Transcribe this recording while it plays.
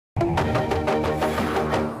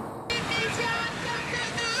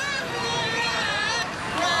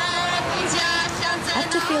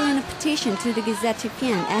filing a petition to the Executive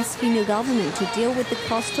Yuan asking the government to deal with the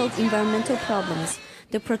coastal environmental problems,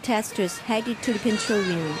 the protesters headed to the Control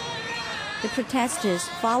Yuan. The protesters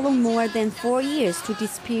followed more than 4 years to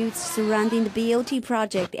disputes surrounding the BOT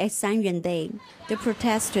project at Sanyuan Day. The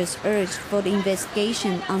protesters urged for the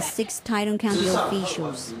investigation on 6 Taitung County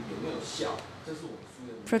officials.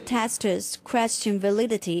 Protesters questioned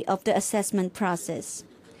validity of the assessment process.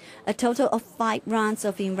 A total of 5 rounds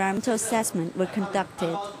of environmental assessment were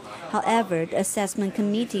conducted. However, the assessment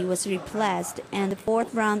committee was replaced and the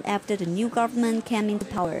 4th round after the new government came into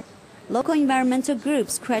power. Local environmental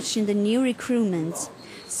groups questioned the new recruitments,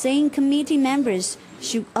 saying committee members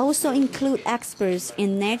should also include experts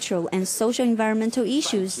in natural and social environmental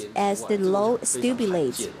issues as the law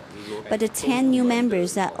stipulates. But the 10 new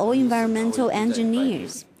members are all environmental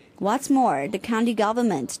engineers. What's more, the county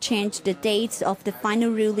government changed the dates of the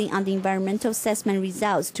final ruling on the environmental assessment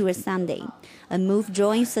results to a Sunday, a move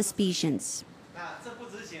drawing suspicions.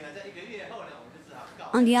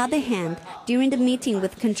 On the other hand, during the meeting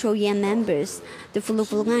with Control Yuan members, the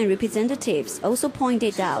Fulafulangan representatives also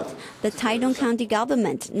pointed out the Taitung County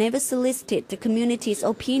government never solicited the community's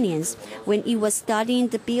opinions when it was studying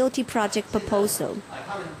the BOT project proposal.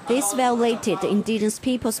 This violated the Indigenous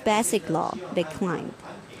people's basic law, they claimed.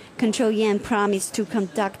 Control Yuan promised to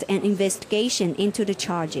conduct an investigation into the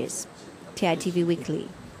charges. TITV Weekly.